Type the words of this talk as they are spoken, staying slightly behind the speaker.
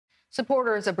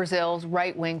Supporters of Brazil's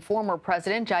right-wing former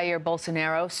president Jair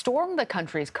Bolsonaro stormed the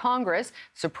country's Congress,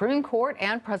 Supreme Court,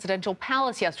 and presidential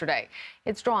palace yesterday.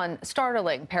 It's drawn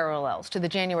startling parallels to the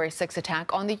January 6th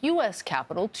attack on the U.S.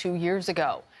 Capitol 2 years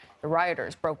ago. The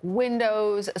rioters broke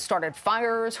windows, started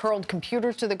fires, hurled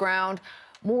computers to the ground.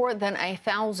 More than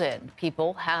 1,000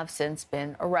 people have since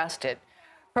been arrested.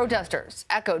 Protesters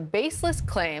echoed baseless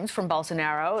claims from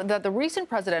Bolsonaro that the recent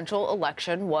presidential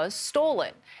election was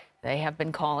stolen. They have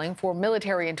been calling for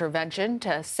military intervention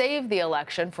to save the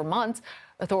election for months.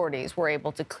 Authorities were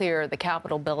able to clear the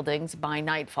Capitol buildings by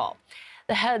nightfall.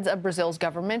 The heads of Brazil's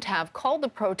government have called the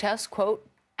protests, quote,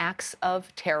 acts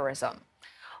of terrorism.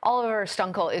 Oliver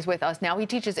Stuenkel is with us now. He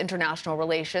teaches international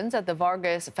relations at the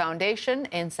Vargas Foundation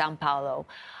in São Paulo.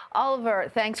 Oliver,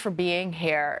 thanks for being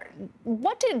here.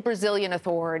 What did Brazilian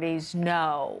authorities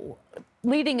know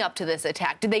leading up to this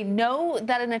attack? Did they know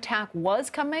that an attack was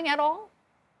coming at all?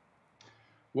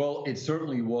 Well, it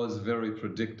certainly was very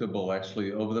predictable,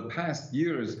 actually. Over the past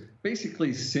years,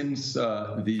 basically since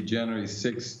the January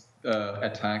 6th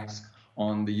attacks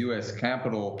on the U.S.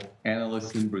 Capitol,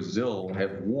 analysts in Brazil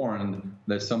have warned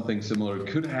that something similar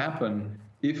could happen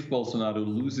if Bolsonaro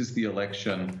loses the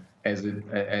election,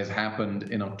 as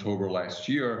happened in October last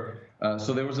year.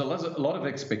 So there was a lot of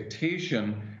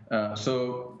expectation.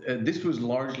 This was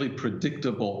largely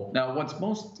predictable. Now, what's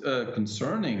most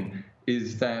concerning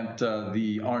is that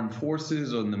the armed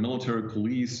forces and the military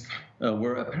police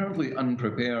were apparently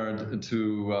unprepared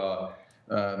to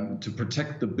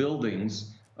protect the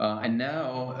buildings. And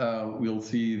now we'll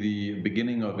see the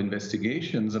beginning of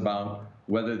investigations about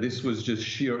whether this was just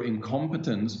sheer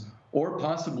incompetence or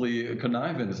possibly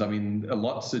connivance. I mean, a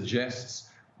lot suggests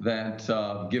that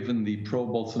given the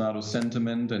pro-Bolsonaro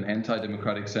sentiment and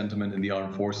anti-democratic sentiment in the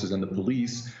armed forces and the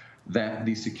police, that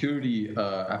the security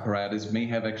apparatus may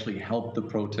have actually helped the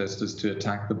protesters to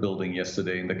attack the building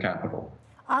yesterday in the Capitol.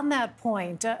 On that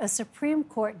point, a Supreme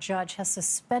Court judge has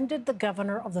suspended the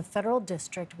governor of the federal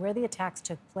district where the attacks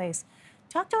took place.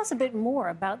 Talk to us a bit more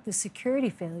about the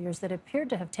security failures that appeared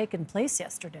to have taken place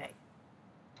yesterday.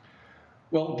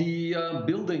 Well, the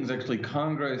buildings, actually,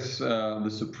 Congress, the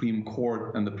Supreme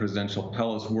Court, and the presidential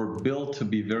palace were built to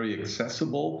be very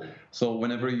accessible. So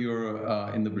whenever you're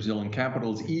in the Brazilian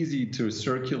capital, it's easy to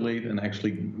circulate and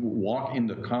actually walk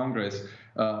into Congress,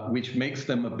 which makes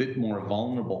them a bit more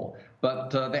vulnerable.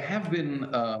 But there have been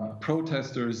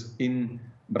protesters in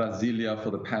Brasilia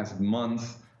for the past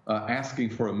month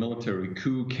asking for a military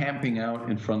coup, camping out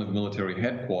in front of military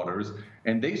headquarters.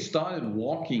 And they started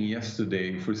walking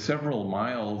yesterday for several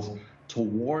miles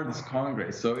towards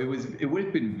Congress. So it would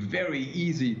have been very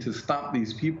easy to stop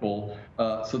these people.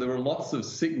 So there were lots of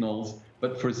signals,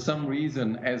 but for some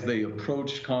reason, as they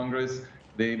approached Congress,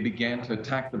 they began to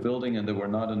attack the building, and there were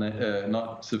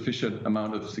not sufficient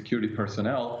amount of security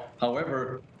personnel.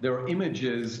 However, there are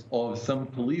images of some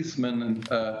policemen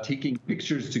taking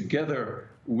pictures together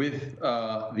with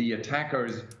the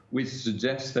attackers, which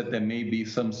suggests that there may be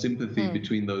some sympathy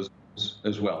between those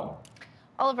as well.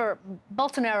 Oliver,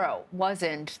 Bolsonaro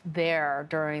wasn't there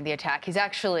during the attack. He's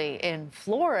actually in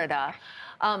Florida.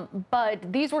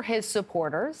 But these were his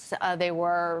supporters. They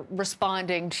were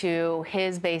responding to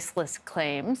his baseless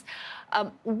claims.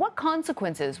 What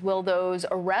consequences will those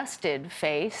arrested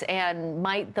face? And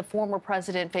might the former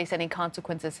president face any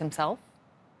consequences himself?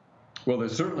 Well,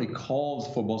 there's certainly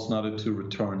calls for Bolsonaro to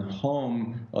return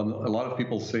home. A lot of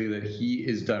people say that he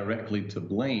is directly to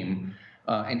blame.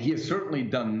 And he has certainly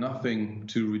done nothing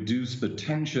to reduce the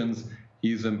tensions.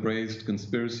 He's embraced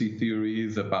conspiracy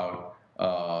theories about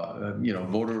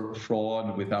voter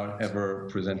fraud without ever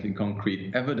presenting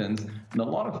concrete evidence. And a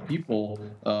lot of people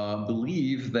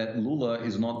believe that Lula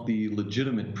is not the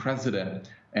legitimate president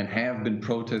and have been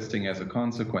protesting as a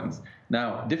consequence.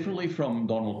 Now, differently from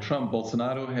Donald Trump,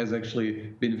 Bolsonaro has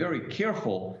actually been very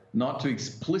careful not to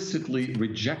explicitly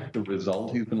reject the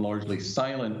result. He's been largely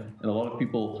silent, and a lot of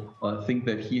people think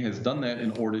that he has done that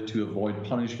in order to avoid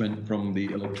punishment from the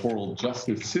electoral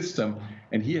justice system,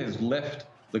 and he has left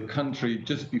the country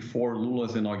just before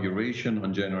Lula's inauguration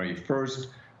on January 1st.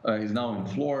 He's now in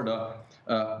Florida.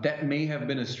 That may have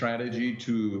been a strategy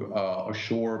to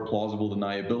assure plausible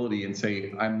deniability and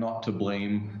say, I'm not to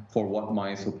blame for what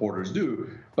my supporters do.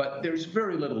 But there's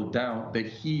very little doubt that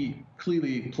he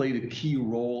clearly played a key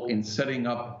role in setting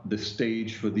up the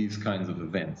stage for these kinds of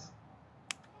events.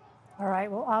 All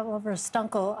right. Well, Oliver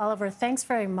Stuenkel, Oliver, thanks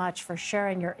very much for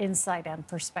sharing your insight and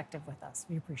perspective with us.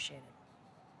 We appreciate it.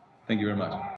 Thank you very much.